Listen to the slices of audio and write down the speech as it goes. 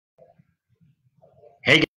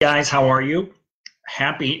Hey guys, how are you?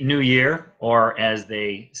 Happy New Year, or as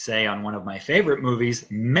they say on one of my favorite movies,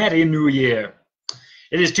 Merry New Year.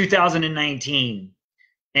 It is 2019,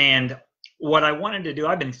 and what I wanted to do,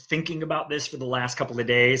 I've been thinking about this for the last couple of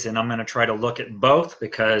days, and I'm going to try to look at both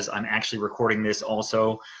because I'm actually recording this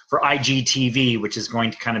also for IGTV, which is going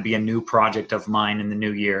to kind of be a new project of mine in the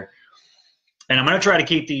new year. And I'm going to try to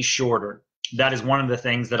keep these shorter. That is one of the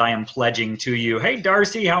things that I am pledging to you. Hey,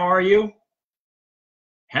 Darcy, how are you?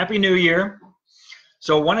 Happy New Year.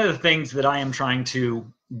 So one of the things that I am trying to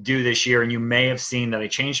do this year, and you may have seen that I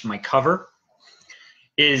changed my cover,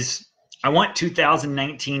 is I want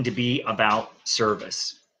 2019 to be about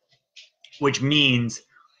service, which means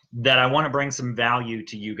that I want to bring some value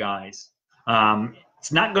to you guys.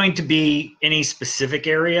 It's not going to be any specific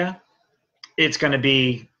area. It's going to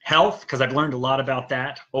be health, because I've learned a lot about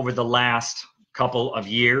that over the last couple of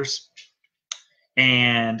years.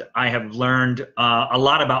 And I have learned a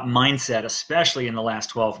lot about mindset, especially in the last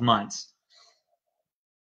 12 months.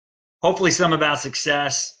 Hopefully some about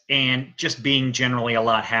success and just being generally a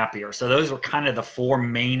lot happier. So those are kind of the four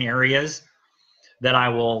main areas that I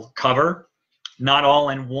will cover. Not all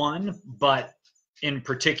in one, but in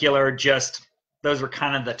particular, just those are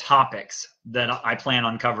kind of the topics that I plan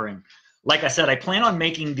on covering. Like I said, I plan on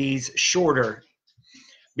making these shorter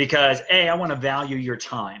because A, I want to value your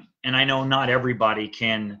time. And I know not everybody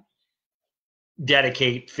can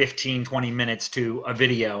dedicate 15, 20 minutes to a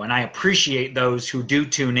video. And I appreciate those who do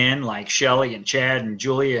tune in, like Shelly and Chad and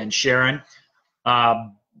Julia and Sharon. Uh,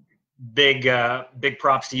 big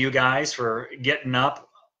props to you guys for getting up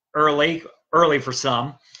early for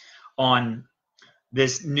some on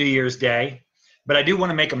this New Year's Day. But I do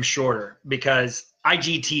want to make them shorter because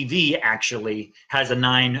IGTV actually has a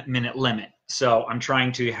 9-minute limit. So I'm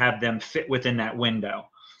trying to have them fit within that window.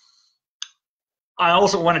 I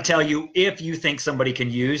also want to tell you, if you think somebody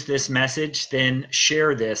can use this message, then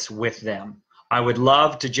share this with them. I would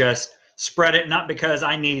love to just spread it, not because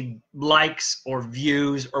I need likes or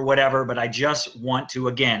views or whatever, but I just want to,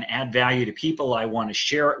 again, add value to people. I want to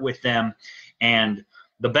share it with them. And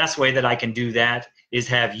the best way that I can do that is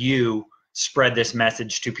have you spread this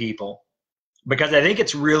message to people. Because I think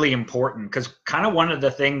it's really important, because kind of one of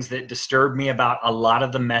the things that disturbed me about a lot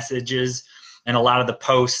of the messages and a lot of the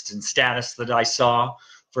posts and status that I saw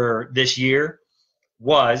for this year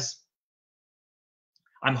was,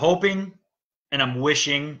 I'm hoping and I'm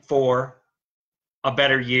wishing for a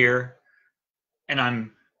better year, and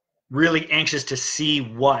I'm really anxious to see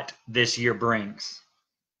what this year brings.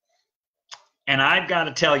 And I've got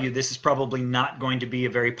to tell you, this is probably not going to be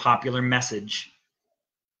a very popular message,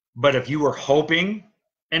 but if you were hoping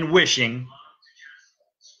and wishing,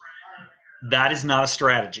 that is not a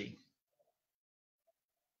strategy.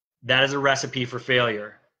 That is a recipe for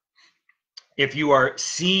failure. If you are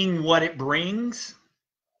seeing what it brings,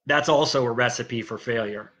 that's also a recipe for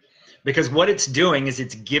failure. Because what it's doing is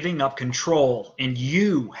it's giving up control, and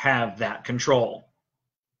you have that control.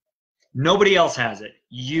 Nobody else has it.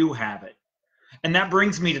 You have it. And that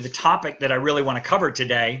brings me to the topic that I really want to cover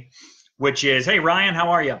today, which is, hey, Ryan,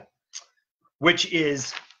 how are you? Which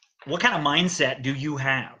is, what kind of mindset do you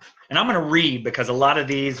have? And I'm going to read, because a lot of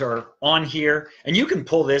these are on here, and you can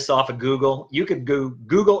pull this off of Google. You could go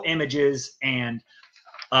Google images and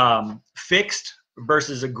fixed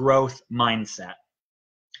versus a growth mindset.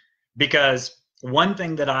 Because one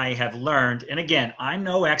thing that I have learned, and again, I'm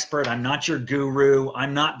no expert, I'm not your guru,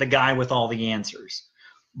 I'm not the guy with all the answers,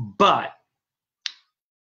 but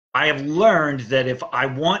I have learned that if I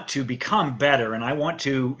want to become better and I want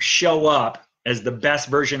to show up as the best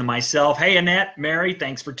version of myself. Hey, Annette, Mary,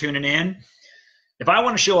 thanks for tuning in. If I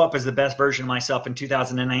want to show up as the best version of myself in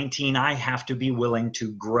 2019, I have to be willing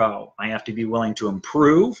to grow. I have to be willing to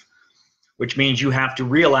improve, which means you have to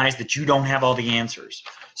realize that you don't have all the answers.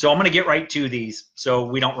 So I'm going to get right to these so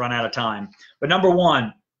we don't run out of time. But number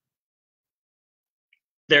one,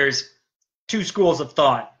 there's two schools of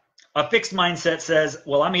thought. A fixed mindset says,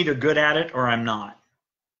 well, I'm either good at it or I'm not.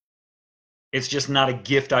 It's just not a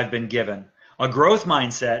gift I've been given. A growth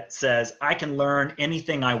mindset says, I can learn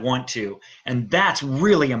anything I want to. And that's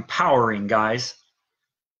really empowering, guys,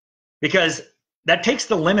 because that takes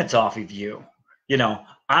the limits off of you. You know,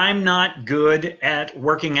 I'm not good at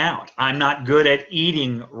working out. I'm not good at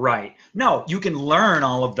eating right. No, you can learn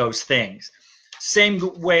all of those things.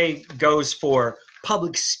 Same way goes for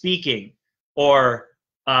public speaking, or,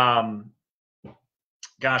 gosh,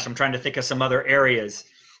 I'm trying to think of some other areas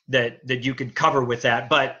that you could cover with that.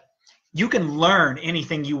 But you can learn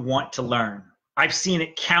anything you want to learn. I've seen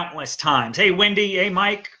it countless times. Hey, Wendy. Hey,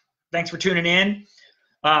 Mike. Thanks for tuning in.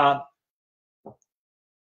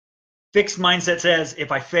 Fixed mindset says,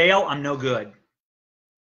 if I fail, I'm no good.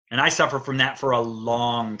 And I suffer from that for a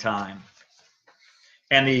long time.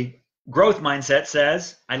 And the growth mindset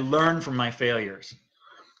says, I learn from my failures.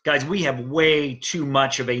 Guys, we have way too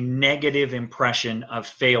much of a negative impression of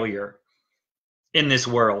failure in this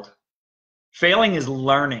world. Failing is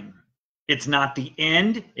learning. It's not the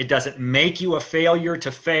end. It doesn't make you a failure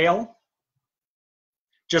to fail.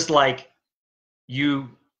 Just like you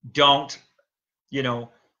don't,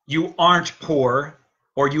 you aren't poor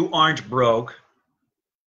or you aren't broke,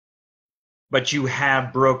 but you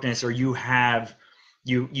have brokenness, or you have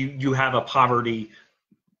a poverty,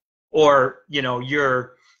 or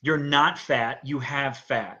you're not fat, you have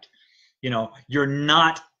fat. You're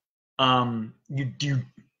not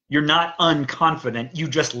you're not unconfident, you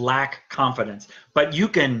just lack confidence. But you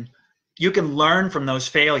can learn from those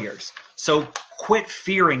failures. So quit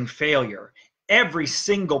fearing failure. Every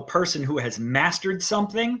single person who has mastered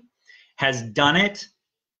something has done it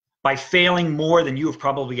by failing more than you have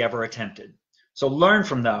probably ever attempted. So learn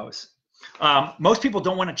from those. Most people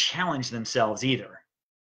don't want to challenge themselves either,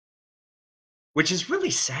 which is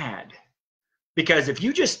really sad, because if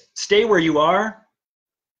you just stay where you are,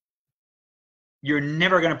 you're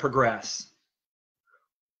never going to progress.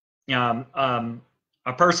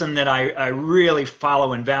 A person that I really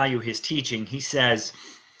follow and value his teaching, he says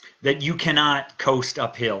that you cannot coast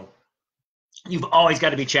uphill. You've always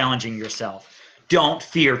got to be challenging yourself. Don't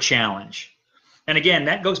fear challenge. And again,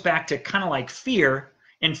 that goes back to kind of like fear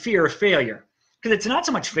and fear of failure. Because it's not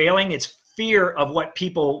so much failing, it's fear of what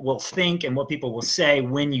people will think and what people will say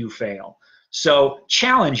when you fail. So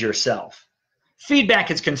challenge yourself.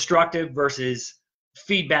 Feedback is constructive versus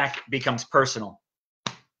feedback becomes personal.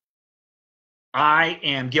 I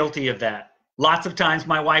am guilty of that. Lots of times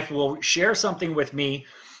my wife will share something with me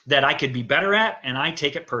that I could be better at, and I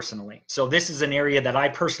take it personally. So this is an area that I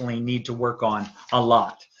personally need to work on a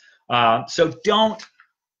lot. So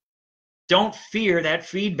don't fear that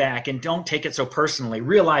feedback, and don't take it so personally.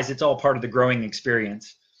 Realize it's all part of the growing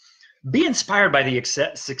experience. Be inspired by the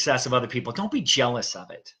success of other people. Don't be jealous of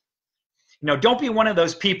it. Don't be one of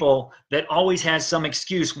those people that always has some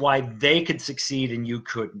excuse why they could succeed and you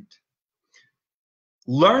couldn't.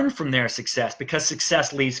 Learn from their success, because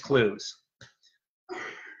success leaves clues.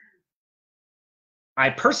 I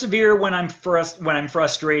persevere when I'm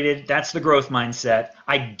frustrated. That's the growth mindset.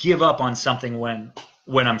 I give up on something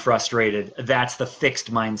when I'm frustrated. That's the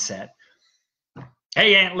fixed mindset.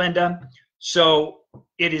 Hey, Aunt Linda. So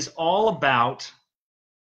it is all about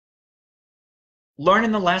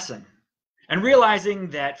learning the lesson and realizing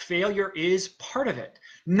that failure is part of it.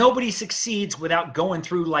 Nobody succeeds without going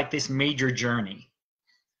through like this major journey.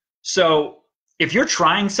 So if you're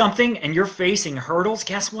trying something and you're facing hurdles,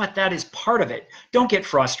 guess what? That is part of it. Don't get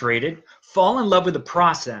frustrated. Fall in love with the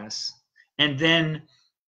process, and then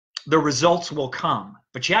the results will come.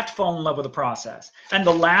 But you have to fall in love with the process. And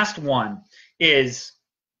the last one is,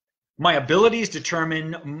 my abilities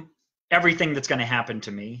determine everything that's going to happen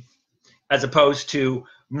to me, as opposed to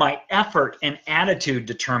my effort and attitude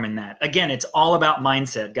determine that. Again, it's all about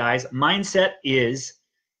mindset, guys. Mindset is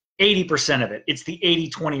 80% of it. It's the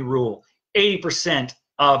 80-20 rule. 80%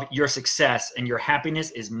 of your success and your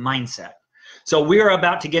happiness is mindset. So we are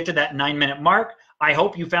about to get to that 9-minute mark. I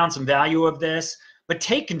hope you found some value of this, but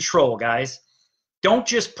take control, guys. Don't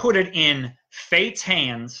just put it in fate's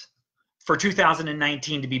hands for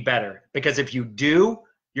 2019 to be better, because if you do,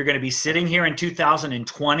 you're going to be sitting here in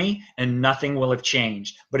 2020 and nothing will have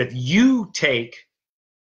changed. But if you take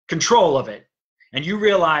control of it and you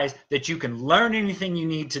realize that you can learn anything you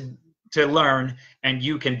need to learn, and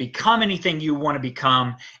you can become anything you want to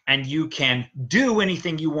become, and you can do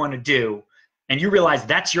anything you want to do, and you realize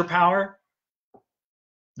that's your power,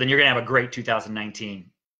 then you're going to have a great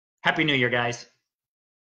 2019. Happy New Year, guys.